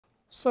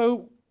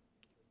So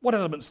what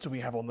elements do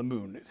we have on the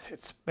moon?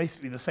 It's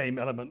basically the same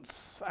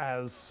elements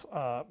as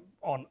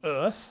on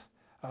Earth,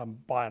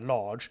 by and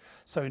large.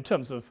 So in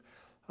terms of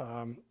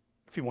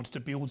if you wanted to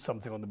build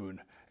something on the moon,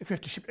 if you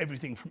have to ship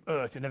everything from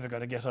Earth, you're never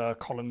going to get a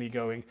colony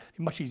going. It's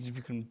much easier if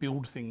you can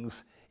build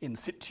things in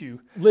situ.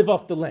 Live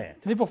off the land.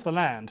 Live off the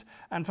land.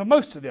 And for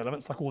most of the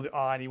elements, like all the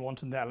iron you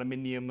want and the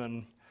aluminium,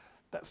 and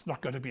that's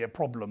not going to be a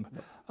problem.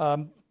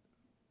 No.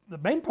 The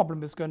main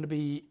problem is going to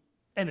be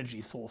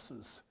energy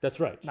sources. That's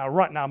right. Now,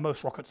 right now,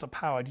 most rockets are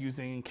powered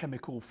using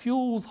chemical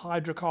fuels,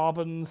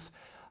 hydrocarbons,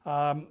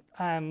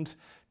 and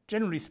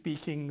generally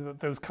speaking,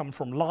 those come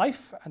from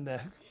life, and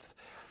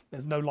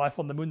there's no life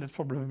on the moon. There's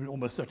probably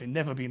almost certainly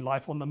never been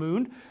life on the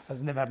moon.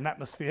 There's never had an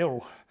atmosphere.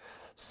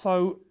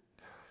 So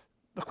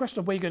the question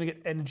of where you're going to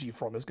get energy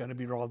from is going to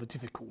be rather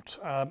difficult,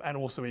 and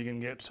also where you're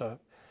going to get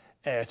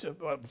air.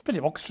 There's plenty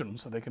of oxygen,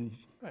 so they can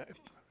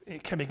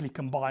chemically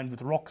combine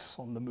with rocks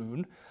on the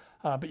moon.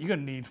 But you're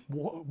going to need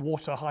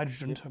water,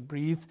 hydrogen to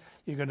breathe.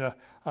 You're going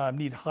to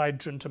need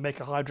hydrogen to make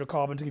a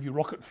hydrocarbon to give you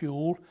rocket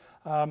fuel.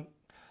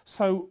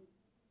 So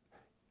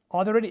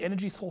are there any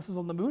energy sources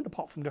on the moon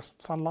apart from just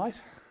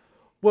sunlight?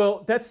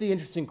 Well, that's the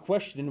interesting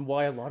question and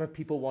why a lot of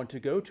people want to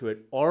go to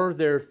it. Are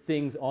there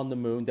things on the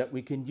moon that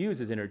we can use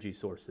as energy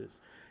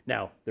sources?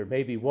 Now, there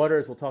may be water,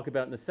 as we'll talk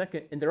about in a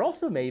second, and there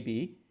also may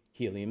be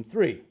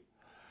helium-3.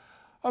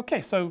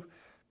 Okay, so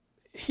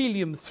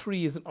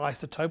helium-3 is an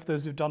isotope.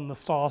 Those who've done the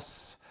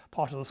stars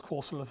part of this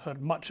course will have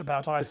heard much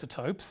about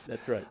isotopes.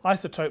 That's right.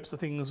 Isotopes are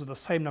things with the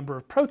same number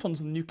of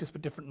protons in the nucleus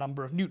but different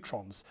number of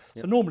neutrons.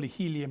 Yep. So normally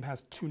helium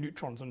has 2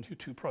 neutrons and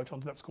 2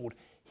 protons. That's called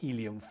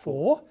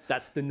helium-4.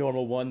 That's the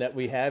normal one that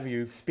we have,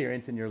 you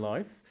experience in your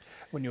life.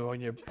 When you're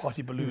on your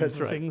party balloons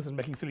and things and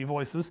making silly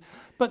voices.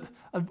 But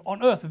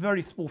on Earth, a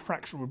very small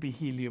fraction would be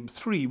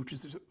helium-3, which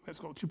is, it's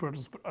got 2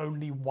 protons but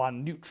only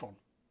 1 neutron.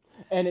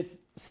 And it's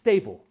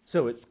stable,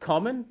 so it's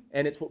common,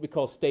 and it's what we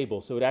call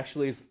stable. So it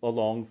actually is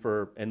along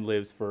for and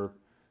lives for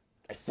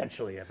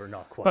essentially ever,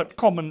 not quite. But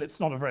common, it's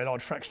not a very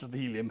large fraction of the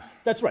helium.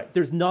 That's right.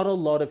 There's not a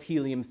lot of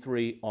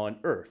helium-3 on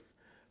Earth.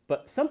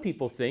 But some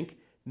people think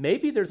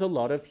maybe there's a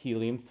lot of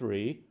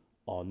helium-3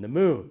 on the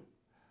moon.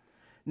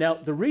 Now,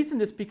 the reason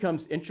this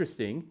becomes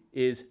interesting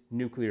is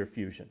nuclear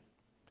fusion.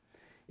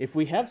 If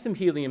we have some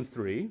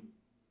helium-3,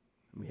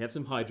 we have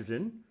some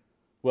hydrogen,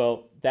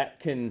 well, that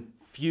can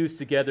fuse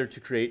together to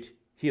create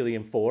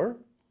helium-4,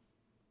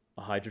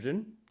 a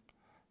hydrogen,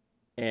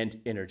 and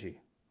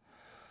energy.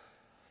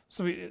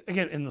 So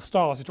again, in the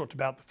stars, we talked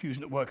about the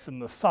fusion that works in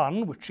the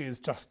sun, which is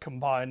just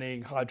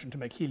combining hydrogen to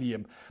make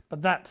helium.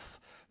 But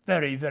that's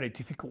very, very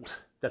difficult.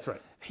 That's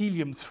right.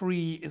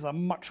 Helium-3 is a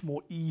much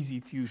more easy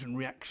fusion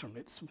reaction.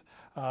 It's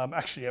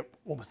actually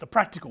almost a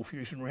practical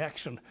fusion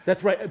reaction.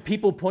 That's right.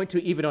 People point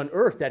to, even on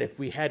Earth, that if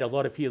we had a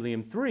lot of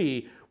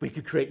helium-3, we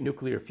could create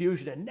nuclear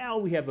fusion, and now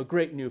we have a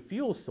great new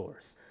fuel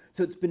source.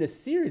 So it's been a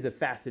series of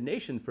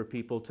fascination for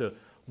people to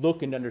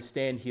look and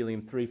understand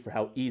helium-3 for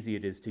how easy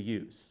it is to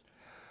use.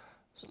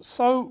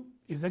 So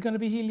is there going to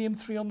be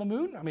helium-3 on the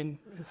moon? I mean,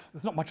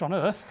 there's not much on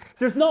Earth.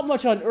 There's not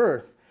much on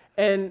Earth.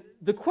 And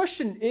the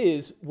question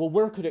is, well,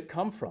 where could it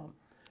come from?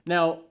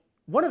 Now,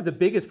 one of the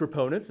biggest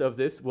proponents of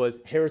this was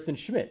Harrison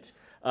Schmitt,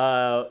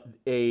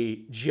 a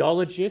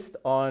geologist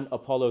on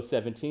Apollo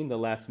 17, the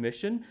last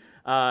mission.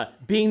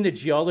 Being the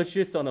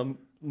geologist on a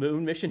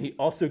moon mission, he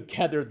also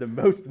gathered the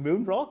most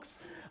moon rocks.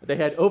 They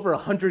had over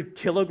 100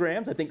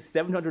 kilograms. I think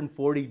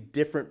 740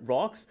 different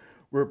rocks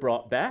were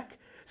brought back.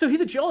 So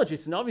he's a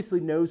geologist and obviously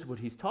knows what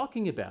he's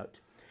talking about.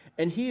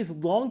 And he has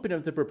long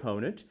been the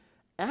proponent,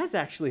 as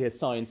actually has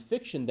science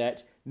fiction,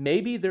 that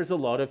maybe there's a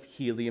lot of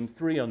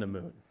helium-3 on the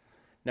moon.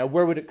 Now,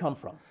 where would it come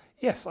from?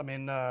 Yes, I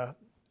mean,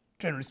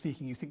 generally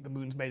speaking, you think the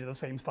moon's made of the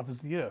same stuff as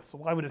the Earth. So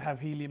why would it have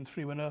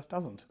helium-3 when Earth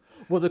doesn't?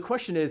 Well, the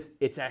question is,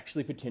 it's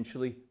actually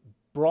potentially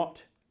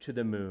brought to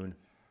the moon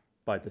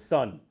by the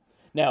sun.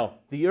 Now,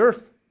 the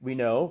Earth, we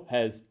know,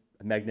 has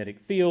a magnetic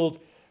field,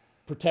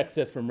 protects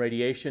us from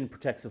radiation,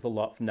 protects us a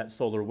lot from that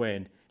solar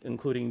wind,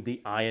 including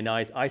the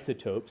ionized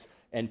isotopes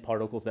and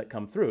particles that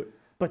come through it.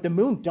 But the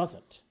moon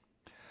doesn't.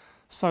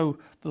 So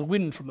the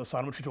wind from the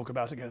sun, which we talk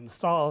about again in the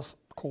stars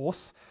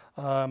course,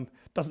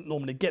 doesn't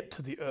normally get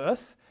to the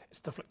Earth.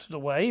 It's deflected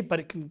away, but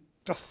it can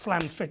just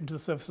slam straight into the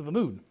surface of the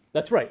moon.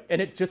 That's right,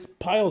 and it just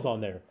piles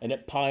on there, and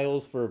it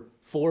piles for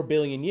 4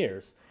 billion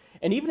years.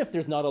 And even if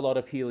there's not a lot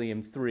of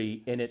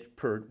helium-3 in it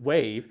per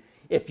wave,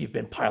 if you've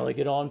been piling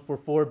it on for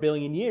 4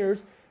 billion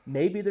years,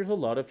 maybe there's a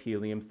lot of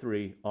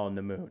helium-3 on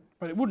the moon.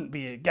 But it wouldn't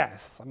be a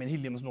gas. I mean,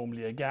 helium is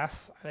normally a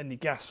gas, and any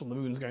gas from the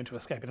moon is going to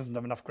escape. It doesn't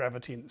have enough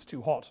gravity and it's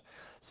too hot,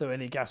 so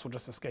any gas will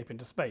just escape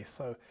into space.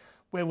 So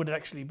where would it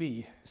actually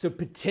be? So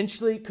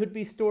potentially it could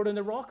be stored in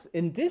the rocks,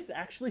 and this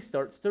actually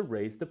starts to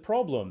raise the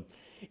problem.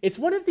 It's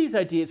one of these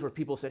ideas where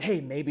people said,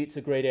 hey, maybe it's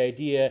a great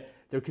idea,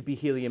 there could be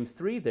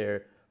helium-3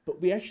 there, but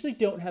we actually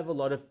don't have a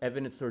lot of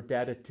evidence or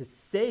data to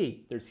say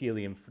there's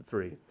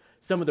helium-3.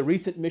 Some of the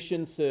recent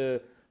missions to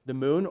the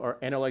moon are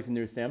analyzing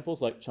their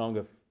samples, like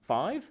Chang'e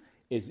 5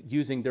 is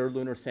using their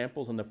lunar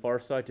samples on the far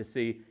side to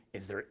see,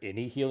 is there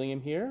any helium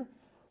here?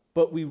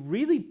 but we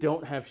really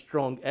don't have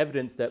strong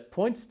evidence that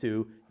points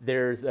to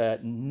there's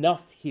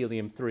enough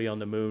helium-3 on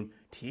the moon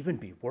to even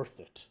be worth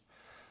it.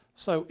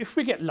 So if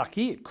we get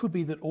lucky, it could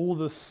be that all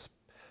this,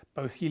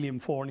 both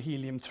helium-4 and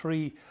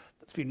helium-3,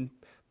 that's been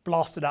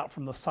blasted out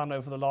from the sun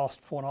over the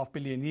last 4.5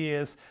 billion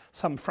years,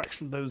 some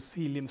fraction of those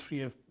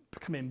helium-3 have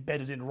become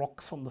embedded in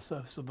rocks on the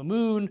surface of the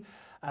moon,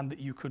 and that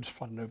you could,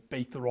 I don't know,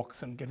 bake the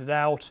rocks and get it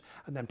out,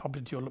 and then pump it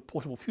into your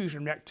portable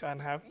fusion reactor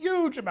and have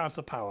huge amounts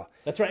of power.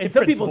 That's right. And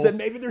some people said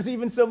maybe there's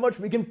even so much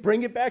we can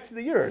bring it back to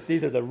the Earth.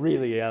 These are the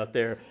really out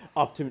there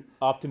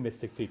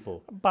optimistic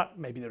people. But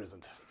maybe there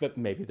isn't. But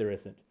maybe there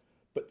isn't.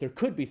 But there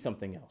could be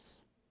something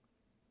else.